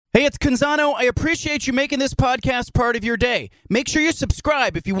Hey, it's Canzano. I appreciate you making this podcast part of your day. Make sure you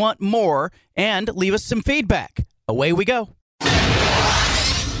subscribe if you want more and leave us some feedback. Away we go.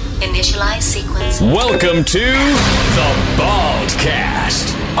 Initialize sequence. Welcome to The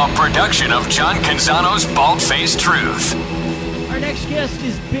Baldcast, a production of John Canzano's Bald-Faced Truth. Our next guest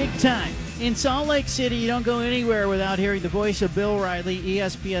is big time. In Salt Lake City, you don't go anywhere without hearing the voice of Bill Riley,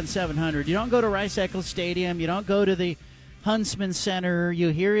 ESPN 700. You don't go to Rice-Eccles Stadium. You don't go to the Huntsman Center. You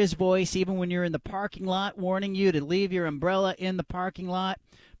hear his voice even when you're in the parking lot, warning you to leave your umbrella in the parking lot.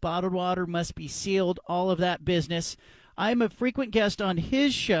 Bottled water must be sealed, all of that business. I'm a frequent guest on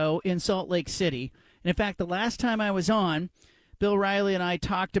his show in Salt Lake City. And in fact, the last time I was on, Bill Riley and I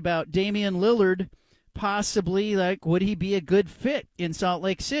talked about Damian Lillard, possibly, would he be a good fit in Salt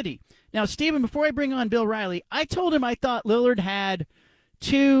Lake City? Now, Stephen, before I bring on Bill Riley, I told him I thought Lillard had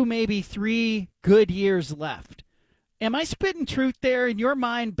 2, maybe 3 good years left. Am I spitting truth there? In your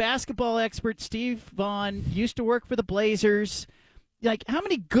mind, basketball expert Steve Vaughn used to work for the Blazers. How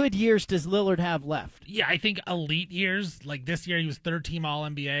many good years does Lillard have left? Yeah, I think elite years. Like this year, he was third-team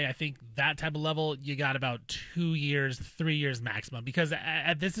All-NBA. I think that type of level, you got about 2 years, 3 years maximum. Because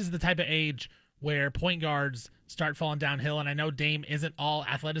this is the type of age where point guards start falling downhill. And I know Dame isn't all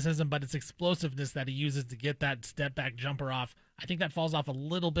athleticism, but it's explosiveness that he uses to get that step-back jumper off. I think that falls off a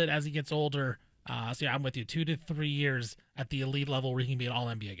little bit as he gets older. So, yeah, I'm with you. 2 to 3 years at the elite level where he can be an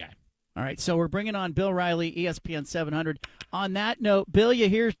All-NBA guy. All right, so we're bringing on Bill Riley, ESPN 700. On that note, Bill, you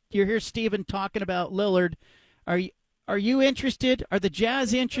hear Steven talking about Lillard. Are you interested? Are the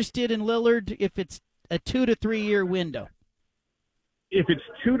Jazz interested in Lillard if it's a 2 to 3 year window? If it's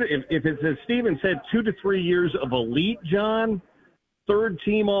as Steven said, 2 to 3 years of elite, John, third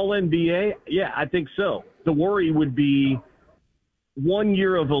team All-NBA, yeah, I think so. The worry would be 1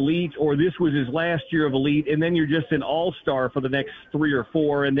 year of elite, or this was his last year of elite, and then you're just an all-star for the next 3 or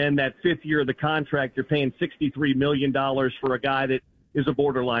 4, and then that 5th year of the contract, you're paying $63 million for a guy that is a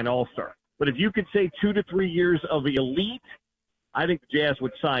borderline all-star. But if you could say 2 to 3 years of elite, I think the Jazz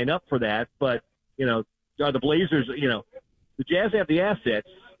would sign up for that. But, are the Blazers, the Jazz have the assets.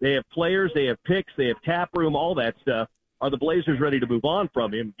 They have players, they have picks, they have cap room, all that stuff. Are the Blazers ready to move on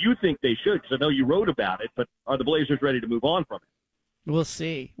from him? You think they should, because I know you wrote about it, but are the Blazers ready to move on from him? We'll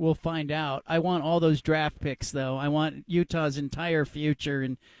see. We'll find out. I want all those draft picks, though. I want Utah's entire future.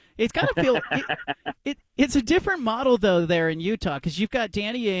 And it's got to feel it's a different model, though, there in Utah, because you've got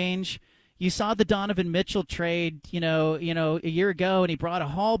Danny Ainge. You saw the Donovan Mitchell trade, a year ago, and he brought a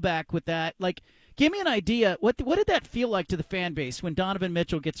haul back with that. Give me an idea. What did that feel like to the fan base when Donovan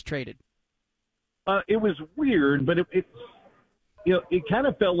Mitchell gets traded? It was weird, but it kind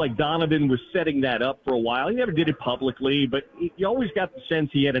of felt like Donovan was setting that up for a while. He never did it publicly, but you always got the sense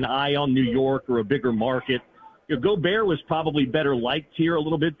he had an eye on New York or a bigger market. Gobert was probably better liked here a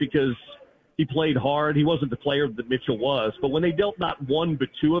little bit because he played hard. He wasn't the player that Mitchell was. But when they dealt not 1 but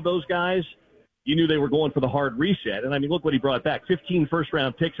 2 of those guys, you knew they were going for the hard reset. And, look what he brought back, 15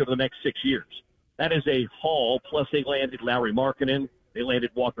 first-round picks over the next 6 years. That is a haul, plus they landed Lauri Markkanen. They landed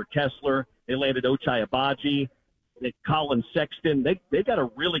Walker Kessler. They landed Ochai Agbaji. Colin Sexton, they got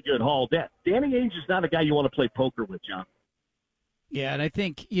a really good haul. Danny Ainge is not a guy you want to play poker with, John. Yeah, and I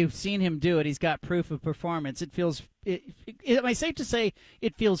think you've seen him do it. He's got proof of performance. Am I safe to say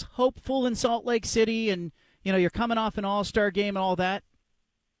it feels hopeful in Salt Lake City, and you're coming off an All-Star game and all that?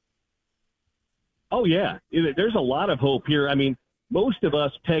 Oh, yeah. There's a lot of hope here. Most of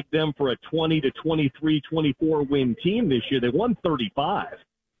us pegged them for a 20 to 23, 24 win team this year. They won 35.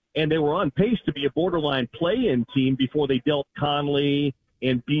 And they were on pace to be a borderline play-in team before they dealt Conley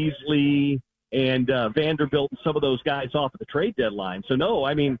and Beasley and Vanderbilt and some of those guys off at the trade deadline. So, no,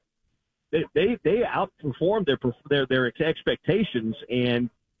 they outperformed their expectations. And,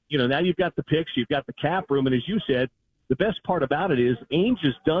 now you've got the picks, you've got the cap room. And as you said, the best part about it is Ainge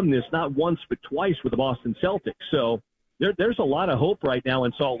has done this not once but twice with the Boston Celtics. So there's a lot of hope right now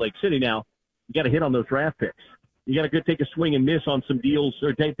in Salt Lake City. Now, you got to hit on those draft picks. You got to go take a swing and miss on some deals,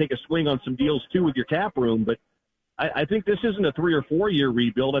 or take a swing on some deals too with your cap room. But I think this isn't a 3 or 4 year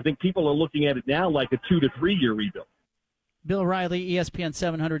rebuild. I think people are looking at it now like a 2 to 3 year rebuild. Bill Riley, ESPN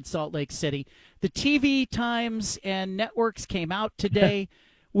 700, Salt Lake City. The TV times and networks came out today.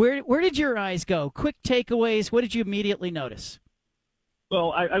 Where did your eyes go? Quick takeaways. What did you immediately notice?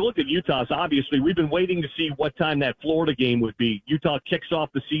 Well, I looked at Utah. So obviously, we've been waiting to see what time that Florida game would be. Utah kicks off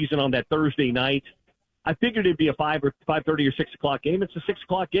the season on that Thursday night. I figured it'd be a 5 or 5:30 or 6 o'clock game. It's a 6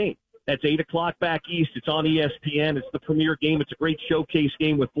 o'clock game. That's 8 o'clock back east. It's on ESPN. It's the premier game. It's a great showcase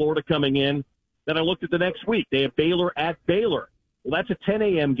game with Florida coming in. Then I looked at the next week. They have Baylor at Baylor. Well, that's a 10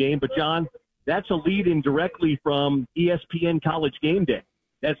 a.m. game. But, John, that's a lead-in directly from ESPN College Game Day.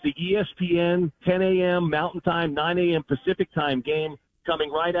 That's the ESPN 10 a.m. Mountain Time, 9 a.m. Pacific Time game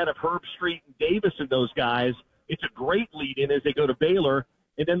coming right out of Herb Street and Davis and those guys. It's a great lead-in as they go to Baylor.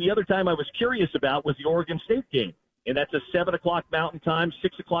 And then the other time I was curious about was the Oregon State game. And that's a 7 o'clock Mountain Time,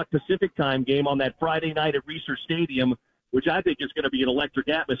 6 o'clock Pacific Time game on that Friday night at Research Stadium, which I think is going to be an electric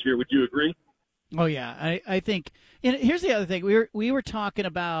atmosphere. Would you agree? Oh, yeah. I think – here's the other thing. We were talking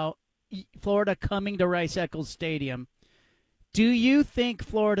about Florida coming to Rice-Eccles Stadium. Do you think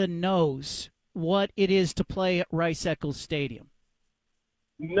Florida knows what it is to play at Rice-Eccles Stadium?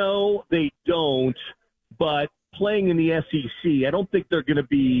 No, they don't. But playing in the SEC, I don't think they're going to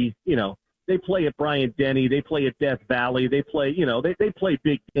be, they play at Bryant-Denny, they play at Death Valley, they play, they play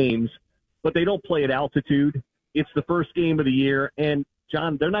big games, but they don't play at altitude. It's the first game of the year, and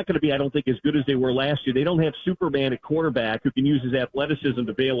John, they're not going to be, I don't think, as good as they were last year. They don't have Superman at quarterback who can use his athleticism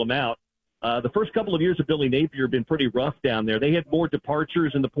to bail them out. The first couple of years of Billy Napier have been pretty rough down there. They had more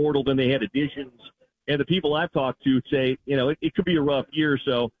departures in the portal than they had additions, and the people I've talked to say, it could be a rough year,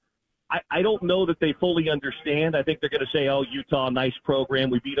 so I don't know that they fully understand. I think they're going to say, oh, Utah, nice program.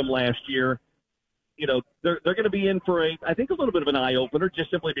 We beat them last year. They're going to be in for I think a little bit of an eye-opener,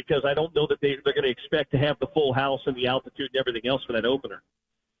 just simply because I don't know that they're going to expect to have the full house and the altitude and everything else for that opener.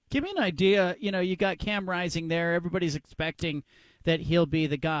 Give me an idea. You got Cam Rising there. Everybody's expecting that he'll be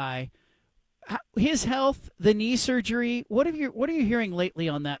the guy. His health, the knee surgery, what are you hearing lately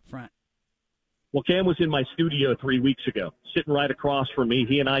on that front? Well, Cam was in my studio 3 weeks ago, sitting right across from me.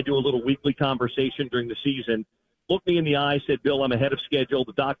 He and I do a little weekly conversation during the season. Looked me in the eye, said, Bill, I'm ahead of schedule.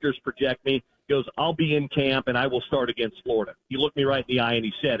 The doctors project me. He goes, I'll be in camp, and I will start against Florida. He looked me right in the eye, and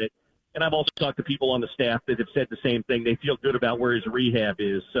he said it. And I've also talked to people on the staff that have said the same thing. They feel good about where his rehab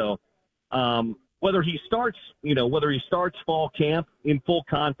is. So whether he starts fall camp in full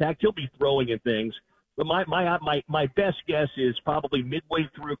contact, he'll be throwing and things. But my best guess is probably midway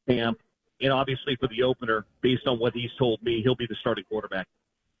through camp, and obviously for the opener, based on what he's told me, he'll be the starting quarterback.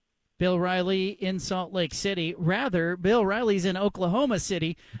 Bill Riley in Salt Lake City. Rather, Bill Riley's in Oklahoma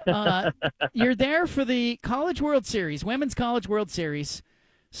City. You're there for the College World Series, Women's College World Series.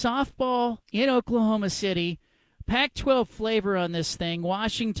 Softball in Oklahoma City. Pac-12 flavor on this thing.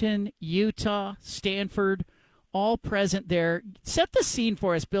 Washington, Utah, Stanford, all present there. Set the scene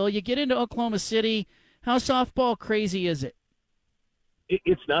for us, Bill. You get into Oklahoma City. How softball crazy is it?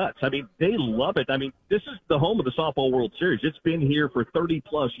 It's nuts. I mean, they love it. I mean, this is the home of the Softball World Series. It's been here for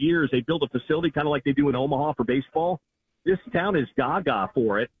 30-plus years. They built a facility kind of like they do in Omaha for baseball. This town is gaga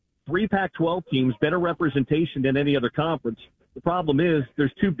for it. 3 Pac-12 teams, better representation than any other conference. The problem is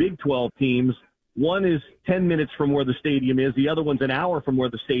there's 2 Big 12 teams. One is 10 minutes from where the stadium is. The other one's an hour from where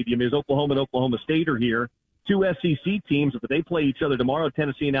the stadium is. Oklahoma and Oklahoma State are here. 2 SEC teams, but they play each other tomorrow,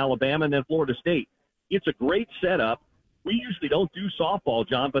 Tennessee and Alabama, and then Florida State. It's a great setup. We usually don't do softball,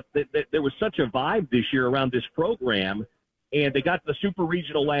 John, but there was such a vibe this year around this program, and they got to the Super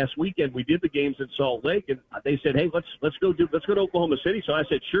Regional last weekend. We did the games in Salt Lake, and they said, "Hey, let's go to Oklahoma City." So I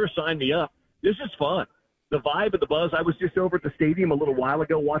said, "Sure, sign me up. This is fun." The vibe and the buzz. I was just over at the stadium a little while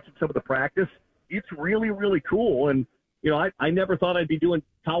ago watching some of the practice. It's really, really cool, and I never thought I'd be doing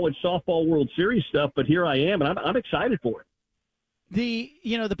college softball World Series stuff, but here I am, and I'm excited for it.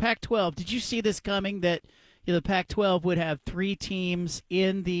 The Pac-12. Did you see this coming that? The Pac-12 would have 3 teams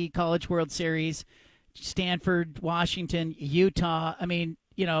in the College World Series, Stanford, Washington, Utah. I mean,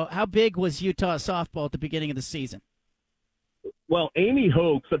 how big was Utah softball at the beginning of the season? Well, Amy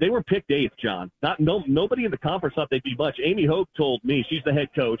Hogue, so they were picked 8th, John. Nobody in the conference thought they'd be much. Amy Hogue told me, she's the head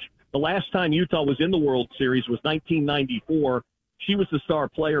coach, the last time Utah was in the World Series was 1994. She was the star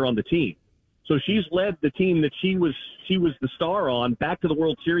player on the team. So she's led the team that she was the star on back to the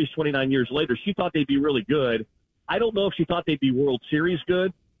World Series 29 years later. She thought they'd be really good. I don't know if she thought they'd be World Series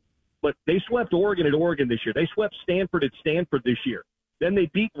good, but they swept Oregon at Oregon this year. They swept Stanford at Stanford this year. Then they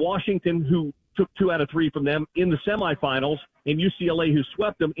beat Washington, who took 2 out of 3 from them in the semifinals, and UCLA, who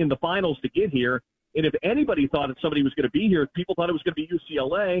swept them in the finals to get here. And if anybody thought that somebody was going to be here, people thought it was going to be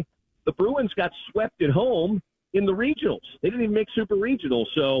UCLA. The Bruins got swept at home in the regionals. They didn't even make Super Regionals.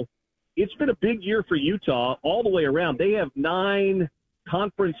 So it's been a big year for Utah all the way around. They have 9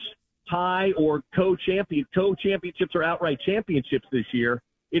 conference tie or co-championships or outright championships this year.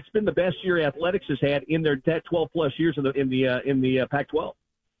 It's been the best year athletics has had in their 12-plus years in the Pac-12.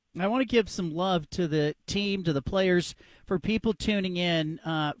 I want to give some love to the team, to the players, for people tuning in.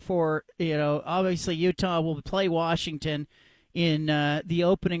 Obviously Utah will play Washington in the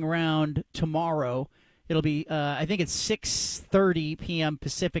opening round tomorrow. It'll be, I think it's 6:30 p.m.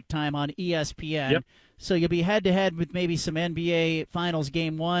 Pacific time on ESPN. Yep. So you'll be head-to-head with maybe some NBA Finals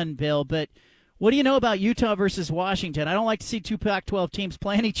Game 1, Bill. But What do you know about Utah versus Washington? I don't like to see two Pac-12 teams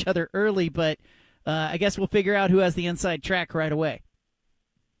playing each other early, but I guess we'll figure out who has the inside track right away.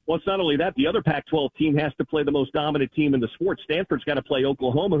 Well, it's not only that. The other Pac-12 team has to play the most dominant team in the sport. Stanford's got to play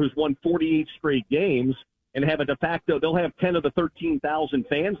Oklahoma, who's won 48 straight games, and have a de facto. They'll have 10 of the 13,000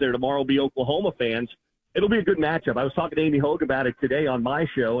 fans there tomorrow will be Oklahoma fans. It'll be a good matchup. I was talking to Amy Hogue about it today on my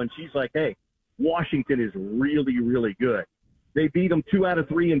show, and she's like, hey, Washington is really, really good. They beat them 2 out of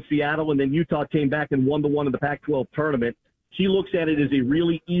 3 in Seattle, and then Utah came back and won the one in the Pac-12 tournament. She looks at it as a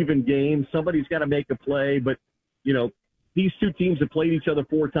really even game. Somebody's got to make a play, but, you know, these two teams have played each other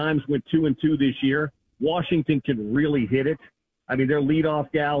 4 times, went 2-2 this year. Washington can really hit it. I mean, their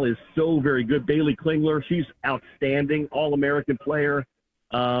leadoff gal is so very good. Bailey Klingler, she's outstanding, All-American player.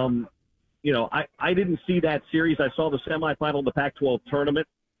 You know, I didn't see that series. I saw the semifinal of the Pac-12 tournament.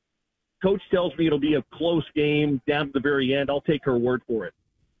 Coach tells me it'll be a close game down to the very end. I'll take her word for it.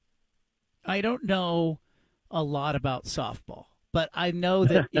 I don't know a lot about softball, but I know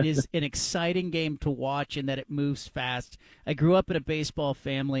that it is an exciting game to watch and that it moves fast. I grew up in a baseball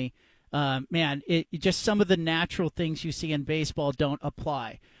family. Just some of the natural things you see in baseball don't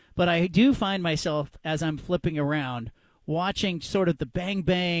apply. But I do find myself, as I'm flipping around, watching sort of the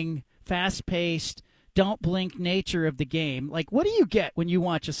bang-bang, fast-paced, don't-blink nature of the game. Like, what do you get when you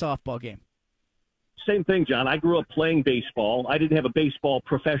watch a softball game? Same thing, John. I grew up playing baseball. I didn't have a baseball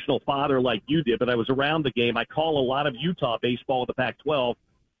professional father like you did, but I was around the game. I call a lot of Utah baseball with the Pac-12.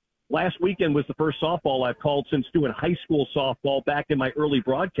 Last weekend was the first softball I've called since doing high school softball back in my early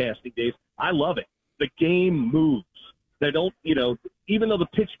broadcasting days. I love it. The game moves. They don't, you know, even though the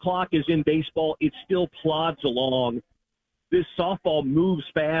pitch clock is in baseball, it still plods along. This softball moves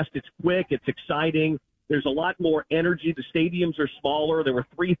fast. It's quick. It's exciting. There's a lot more energy. The stadiums are smaller. There were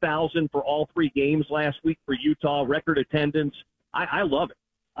 3,000 for all 3 games last week for Utah, record attendance. I love it.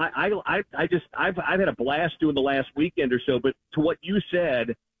 I've had a blast doing the last weekend or so, but to what you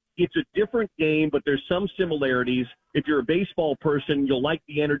said, it's a different game, but there's some similarities. If you're a baseball person, you'll like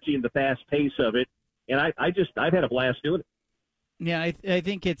the energy and the fast pace of it. And I've had a blast doing it. Yeah, I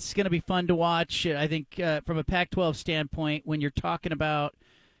think it's going to be fun to watch. I think from a Pac-12 standpoint, when you're talking about,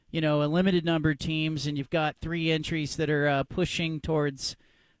 you know, a limited number of teams and you've got 3 entries that are pushing towards,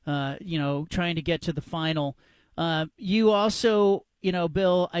 trying to get to the final. You also, you know,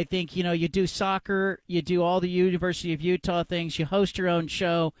 Bill, I think, you know, you do soccer, you do all the University of Utah things, you host your own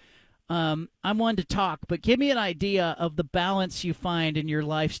show. I'm one to talk, but give me an idea of the balance you find in your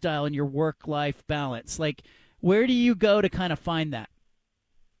lifestyle and your work-life balance. Like, where do you go to kind of find that?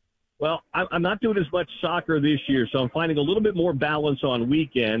 Well, I'm not doing as much soccer this year, so I'm finding a little bit more balance on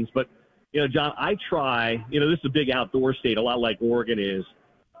weekends. But, you know, John, I try, you know, this is a big outdoor state, a lot like Oregon is.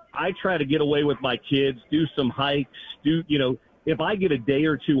 I try to get away with my kids, do some hikes, if I get a day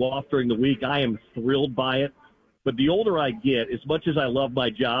or 2 off during the week, I am thrilled by it. But the older I get, as much as I love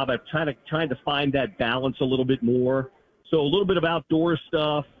my job, I'm trying to find that balance a little bit more. So a little bit of outdoor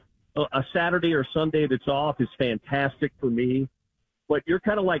stuff. A Saturday or Sunday that's off is fantastic for me. But you're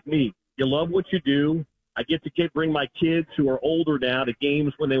kind of like me. You love what you do. I get to bring my kids who are older now to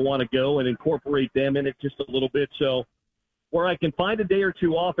games when they want to go and incorporate them in it just a little bit. So where I can find a day or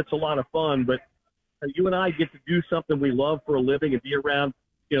 2 off, it's a lot of fun. But you and I get to do something we love for a living and be around,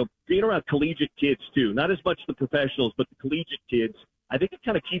 you know, being around collegiate kids too. Not as much the professionals, but the collegiate kids. I think it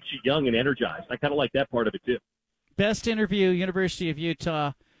kind of keeps you young and energized. I kind of like that part of it too. Best interview, University of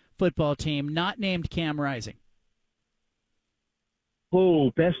Utah football team, not named Cam Rising. Oh,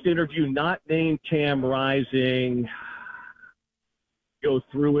 best interview, not named Cam Rising. Go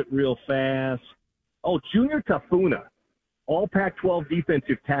through it real fast. Oh, Junior Tafuna, all Pac-12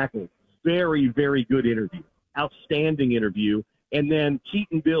 defensive tackle. Very, very good interview. Outstanding interview. And then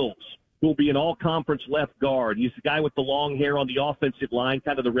Keaton Bills, who will be an all-conference left guard. He's the guy with the long hair on the offensive line,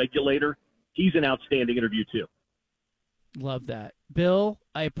 kind of the regulator. He's an outstanding interview, too. Love that. Bill,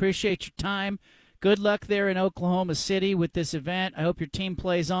 I appreciate your time. Good luck there in Oklahoma City with this event. I hope your team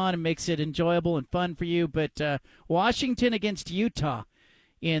plays on and makes it enjoyable and fun for you. But Washington against Utah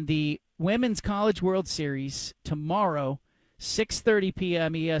in the Women's College World Series tomorrow, 6:30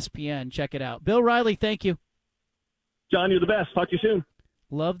 p.m. ESPN. Check it out. Bill Riley, thank you. John, you're the best. Talk to you soon.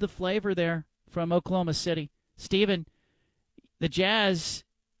 Love the flavor there from Oklahoma City. Steven, the Jazz,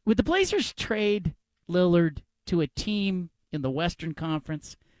 would the Blazers trade Lillard to a team in the Western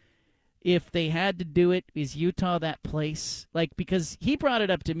Conference? If they had to do it, is Utah that place? Like, because he brought it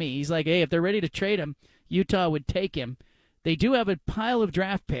up to me. He's like, hey, if they're ready to trade him, Utah would take him. They do have a pile of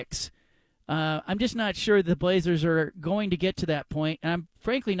draft picks. I'm just not sure the Blazers are going to get to that point. And I'm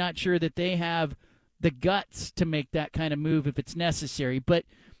frankly not sure that they have the guts to make that kind of move if it's necessary. But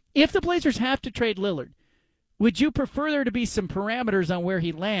If the Blazers have to trade Lillard, would you prefer there to be some parameters on where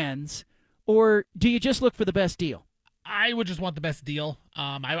he lands, or do you just look for the best deal? I would just want the best deal.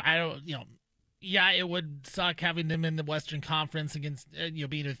 I don't, yeah, it would suck having them in the Western Conference against,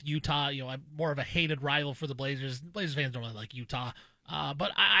 being with Utah. I'm more of a hated rival for the Blazers. Blazers fans don't really like Utah.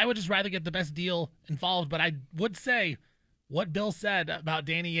 But I would just rather get the best deal involved. But I would say what Bill said about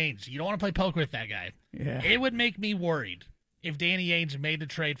Danny Ainge. You don't want to play poker with that guy. Yeah. It would make me worried if Danny Ainge made a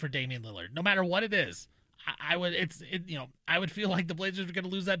trade for Damian Lillard, no matter what it is. I would feel like the Blazers are going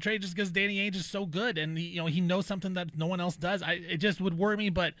to lose that trade just because Danny Ainge is so good and he knows something that no one else does. It just would worry me,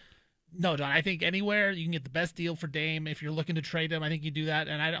 but no, John. I think anywhere you can get the best deal for Dame if you're looking to trade him. I think you do that,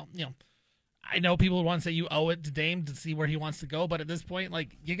 and I know people would want to say you owe it to Dame to see where he wants to go, but at this point,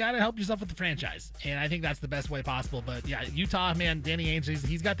 you got to help yourself with the franchise, and I think that's the best way possible. But yeah, Utah, man, Danny Ainge,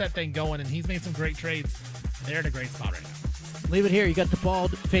 he's got that thing going, and he's made some great trades. They're in a great spot right now. Leave it here. You got the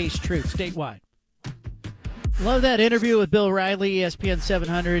bald-faced truth statewide. Love that interview with Bill Riley, ESPN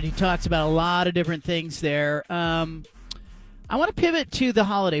 700. He talks about a lot of different things there. I want to pivot to the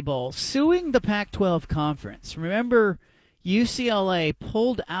Holiday Bowl, suing the Pac-12 Conference. Remember, UCLA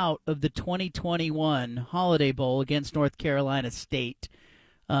pulled out of the 2021 Holiday Bowl against North Carolina State.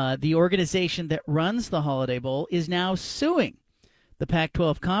 The organization that runs the Holiday Bowl is now suing the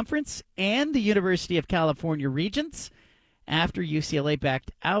Pac-12 Conference and the University of California Regents after UCLA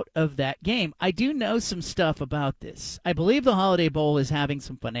backed out of that game. I do know some stuff about this. I believe the Holiday Bowl is having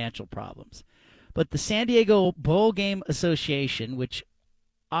some financial problems. But the San Diego Bowl Game Association, which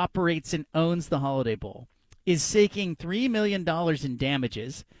operates and owns the Holiday Bowl, is seeking $3 million in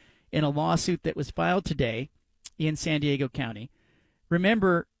damages in a lawsuit that was filed today in San Diego County.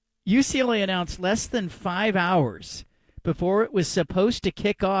 Remember, UCLA announced less than 5 hours before it was supposed to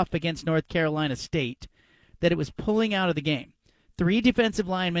kick off against North Carolina State that it was pulling out of the game. 3 defensive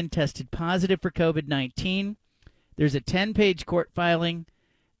linemen tested positive for COVID-19. There's a 10-page court filing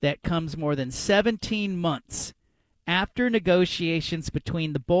that comes more than 17 months after negotiations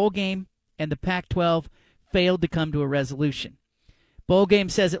between the bowl game and the Pac-12 failed to come to a resolution. Bowl game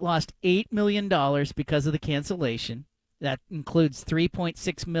says it lost $8 million because of the cancellation. That includes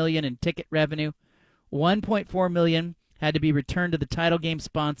 $3.6 million in ticket revenue. $1.4 million had to be returned to the title game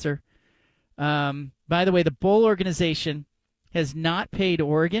sponsor. By the way, the bowl organization has not paid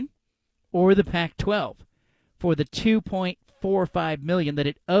Oregon or the Pac-12 for the $2.45 million that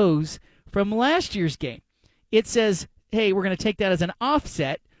it owes from last year's game. It says, hey, we're going to take that as an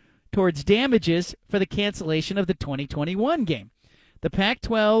offset towards damages for the cancellation of the 2021 game. The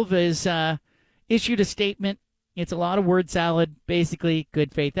Pac-12 has issued a statement. It's a lot of word salad, basically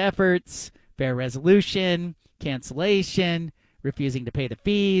good faith efforts, fair resolution, cancellation, refusing to pay the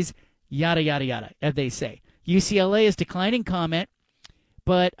fees, yada, yada, yada, as they say. UCLA is declining comment,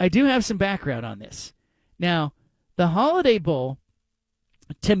 but I do have some background on this. Now, the Holiday Bowl,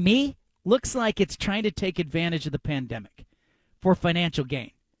 to me, looks like it's trying to take advantage of the pandemic for financial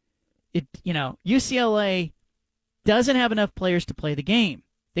gain. UCLA doesn't have enough players to play the game.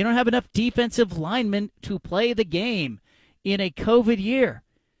 They don't have enough defensive linemen to play the game in a COVID year.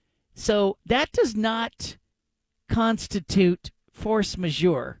 So that does not constitute force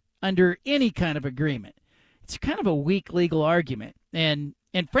majeure under any kind of agreement. It's kind of a weak legal argument. And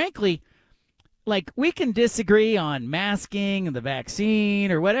frankly, we can disagree on masking and the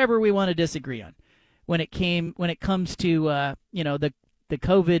vaccine or whatever we want to disagree on when it comes to the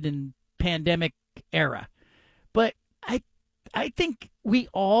COVID and pandemic era. But I think we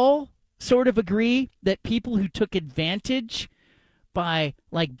all sort of agree that people who took advantage by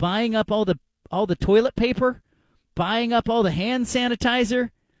buying up all the toilet paper, buying up all the hand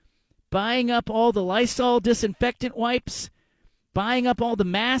sanitizer, buying up all the Lysol disinfectant wipes, buying up all the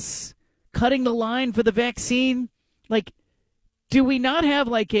masks, cutting the line for the vaccine, do we not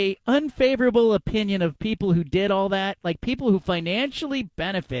have a unfavorable opinion of people who did all that? People who financially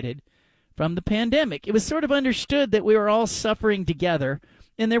benefited from the pandemic. It was sort of understood that we were all suffering together,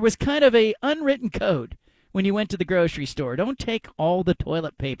 and there was kind of a unwritten code when you went to the grocery store. Don't take all the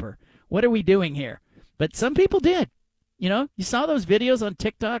toilet paper. What are we doing here? But some people did. You saw those videos on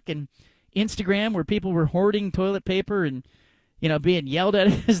TikTok and Instagram where people were hoarding toilet paper and, being yelled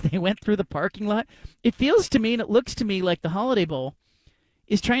at as they went through the parking lot. It feels to me and it looks to me like the Holiday Bowl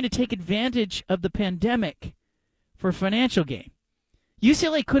is trying to take advantage of the pandemic for financial gain.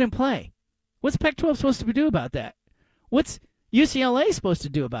 UCLA couldn't play. What's Pac-12 supposed to do about that? What's UCLA supposed to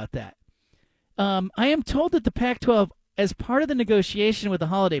do about that? I am told that the Pac-12, as part of the negotiation with the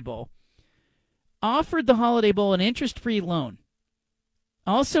Holiday Bowl, offered the Holiday Bowl an interest-free loan.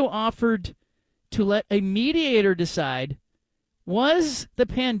 Also offered to let a mediator decide Was the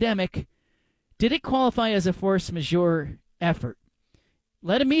pandemic, did it qualify as a force majeure effort?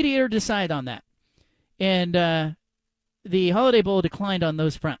 Let a mediator decide on that. And the Holiday Bowl declined on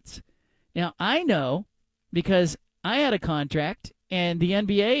those fronts. Now, I know because I had a contract, and the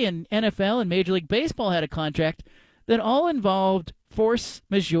NBA and NFL and Major League Baseball had a contract that all involved force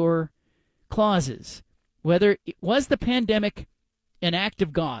majeure clauses. Whether it was the pandemic an act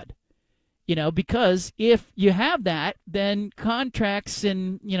of God, because if you have that, then contracts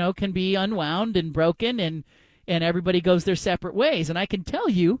can be unwound and broken, and everybody goes their separate ways. And I can tell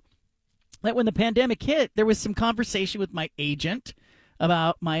you that when the pandemic hit, there was some conversation with my agent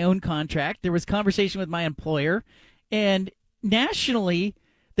about my own contract. There was conversation with my employer, and nationally,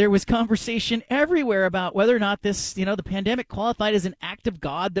 there was conversation everywhere about whether or not this, the pandemic qualified as an act of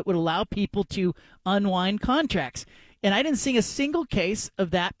God that would allow people to unwind contracts. And I didn't see a single case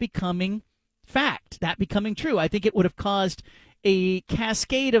of that becoming fact, that becoming true. I think it would have caused a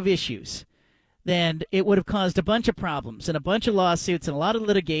cascade of issues. Then it would have caused a bunch of problems and a bunch of lawsuits and a lot of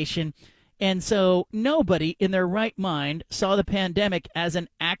litigation. And so nobody in their right mind saw the pandemic as an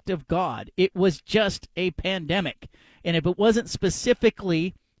act of God. It was just a pandemic. And if it wasn't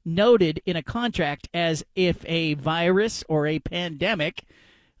specifically noted in a contract as if a virus or a pandemic,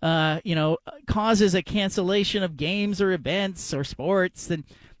 causes a cancellation of games or events or sports,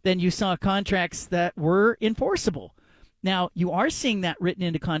 then you saw contracts that were enforceable. Now, you are seeing that written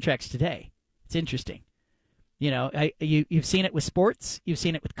into contracts today. It's interesting. You've seen it with sports. You've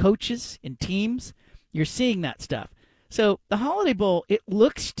seen it with coaches and teams. You're seeing that stuff. So the Holiday Bowl, it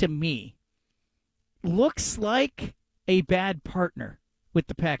looks like a bad partner with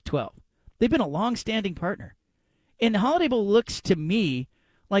the Pac-12. They've been a long-standing partner. And the Holiday Bowl looks to me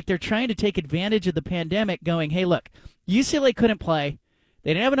like they're trying to take advantage of the pandemic, going, hey, look, UCLA couldn't play.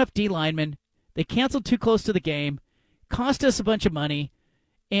 They didn't have enough D linemen. They canceled too close to the game, cost us a bunch of money,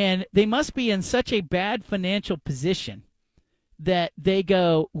 and they must be in such a bad financial position that they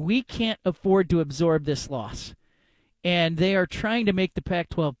go, we can't afford to absorb this loss. And they are trying to make the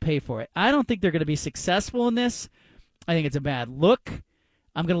Pac-12 pay for it. I don't think they're going to be successful in this. I think it's a bad look.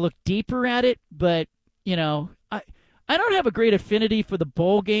 I'm going to look deeper at it, but, I don't have a great affinity for the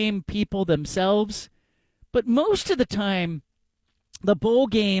bowl game people themselves, but most of the time, the bowl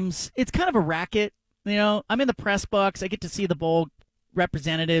games, it's kind of a racket. I'm in the press box. I get to see the bowl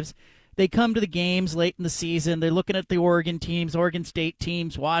representatives. They come to the games late in the season. They're looking at the Oregon teams, Oregon State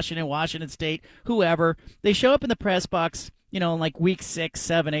teams, Washington State, whoever. They show up in the press box, in like week 6,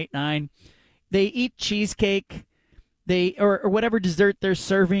 7, 8, 9. They eat cheesecake. Or whatever dessert they're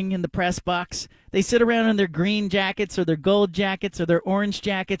serving in the press box. They sit around in their green jackets or their gold jackets or their orange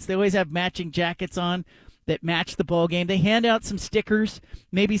jackets. They always have matching jackets on that match the bowl game. They hand out some stickers,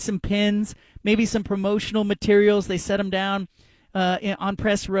 maybe some pins, maybe some promotional materials. They set them down on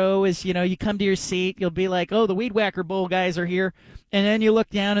press row as, you come to your seat. You'll be like, oh, the Weed Whacker Bowl guys are here. And then you look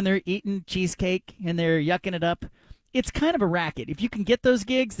down and they're eating cheesecake and they're yucking it up. It's kind of a racket. If you can get those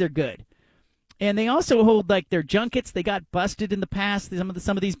gigs, they're good. And they also hold like their junkets. They got busted in the past. Some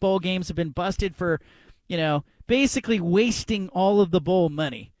of these bowl games have been busted for, basically wasting all of the bowl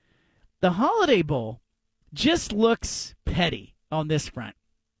money. The Holiday Bowl just looks petty on this front.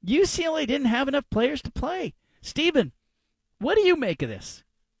 UCLA didn't have enough players to play. Stephen, what do you make of this?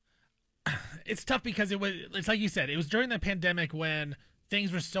 It's tough because it's like you said, it was during the pandemic when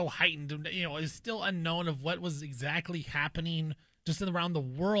things were so heightened. It was still unknown of what was exactly happening just around the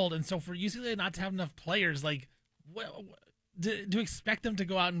world, and so for UCLA not to have enough players, like, to expect them to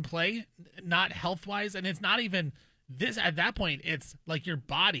go out and play, not health-wise, and it's not even this at that point. It's like your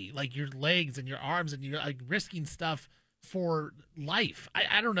body, like your legs and your arms, and you're like risking stuff for life.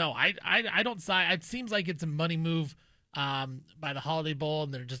 I don't know. I don't side. It seems like it's a money move by the Holiday Bowl,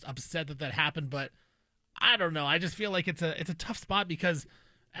 and they're just upset that happened. But I don't know. I just feel like it's a tough spot because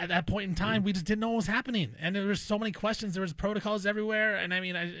at that point in time, we just didn't know what was happening. And there were so many questions. There was protocols everywhere. And I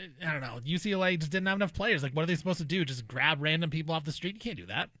mean, I don't know. UCLA just didn't have enough players. Like, what are they supposed to do? Just grab random people off the street? You can't do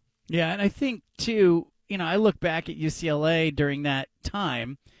that. Yeah, and I think, too, I look back at UCLA during that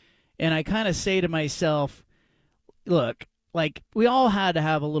time, and I kind of say to myself, look, like, we all had to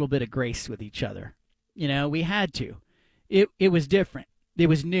have a little bit of grace with each other. We had to. It was different. It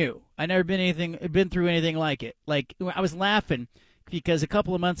was new. I never been through anything like it. Like, I was laughing because a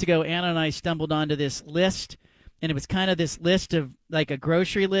couple of months ago, Anna and I stumbled onto this list, and it was kind of this list of like a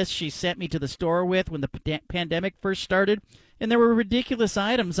grocery list she sent me to the store with when the pandemic first started. And there were ridiculous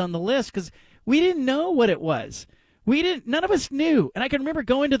items on the list because we didn't know what it was. None of us knew. And I can remember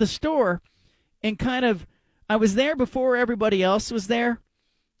going to the store and I was there before everybody else was there,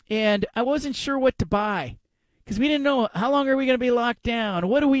 and I wasn't sure what to buy because we didn't know how long are we going to be locked down.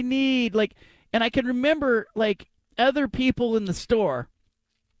 What do we need? And I can remember other people in the store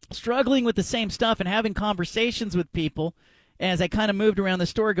struggling with the same stuff and having conversations with people as I kind of moved around the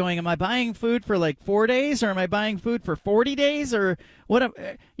store going, am I buying food for 4 days, or am I buying food for 40 days, or what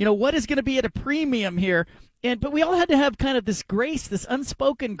is going to be at a premium here? But we all had to have kind of this grace, this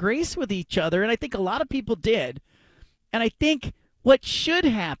unspoken grace with each other, and I think a lot of people did. And I think what should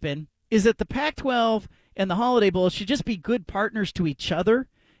happen is that the Pac-12 and the Holiday Bowl should just be good partners to each other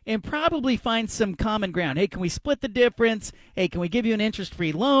and probably find some common ground. Hey, can we split the difference? Hey, can we give you an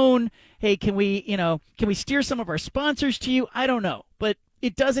interest-free loan? Hey, can we steer some of our sponsors to you? I don't know, but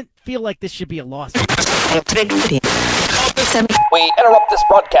it doesn't feel like this should be a lawsuit. We interrupt this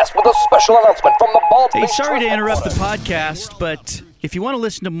broadcast with a special announcement from the Bald Hey, Face sorry to Truth interrupt the Headquarters. podcast, but if you want to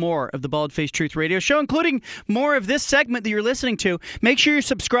listen to more of the Bald Face Truth Radio Show, including more of this segment that you're listening to, make sure you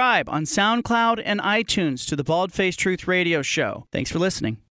subscribe on SoundCloud and iTunes to the Bald Face Truth Radio Show. Thanks for listening.